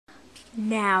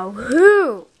Now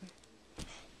who?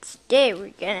 Today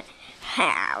we're gonna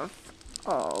have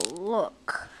a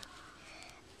look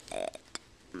at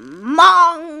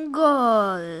mongul.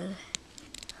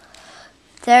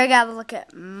 There we gotta look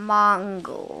at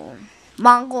mongul.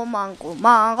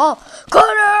 Mongul.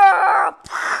 Cut up!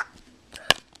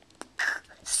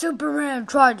 Superman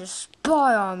tried to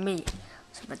spy on me.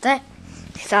 So with that,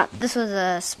 I thought this was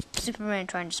a Superman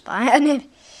trying to spy on me.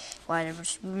 Why did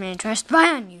Superman try to spy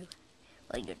on you?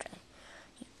 Well, you're trying.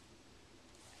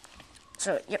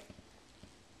 So, yep.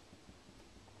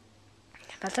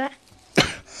 About that.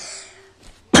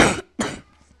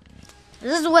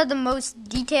 This is one of the most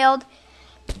detailed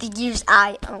figures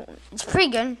I own. It's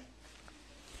pretty good.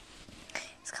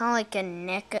 It's kind of like a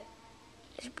NECA.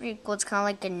 It's pretty cool. It's kind of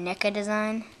like a NECA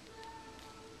design.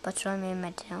 That's what I made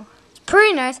my tail. It's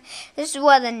pretty nice. This is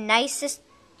one of the nicest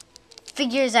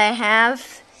figures I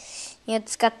have. Yeah,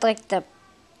 it's got like the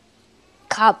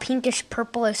pinkish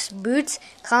purplish boots.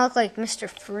 Kind of look like Mr.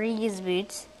 Freeze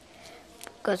boots.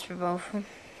 Goes for both of them.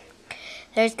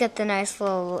 There's got the nice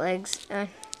little legs.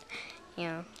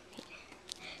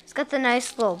 It's got the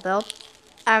nice little belt.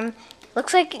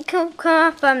 Looks like it can come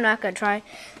off, but I'm not gonna try.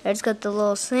 There's got the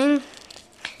little thing.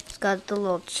 It's got the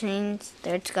little chains.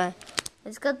 There, it's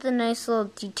got the nice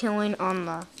little detailing on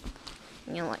the,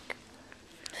 like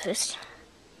this.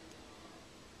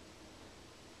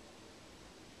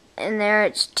 And there,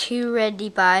 it's two red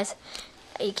deep eyes.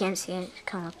 You can't see it. It's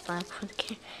kind of like black for the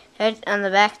camera. On the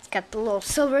back, it's got the little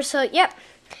silver. So, yep.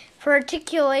 For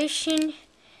articulation,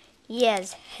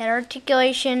 yes, head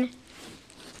articulation,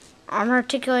 arm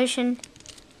articulation,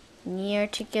 knee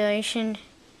articulation,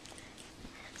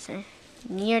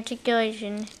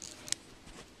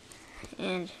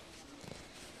 and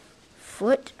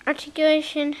foot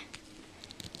articulation,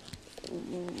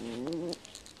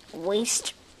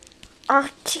 waist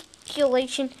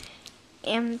articulation,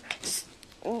 and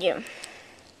yeah.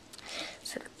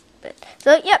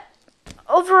 So yep.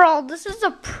 Overall, this is a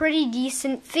pretty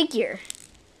decent figure.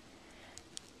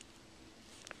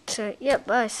 So, yep,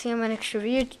 bye. See you in my next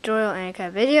review, tutorial, and kind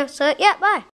of video. So, yeah, bye.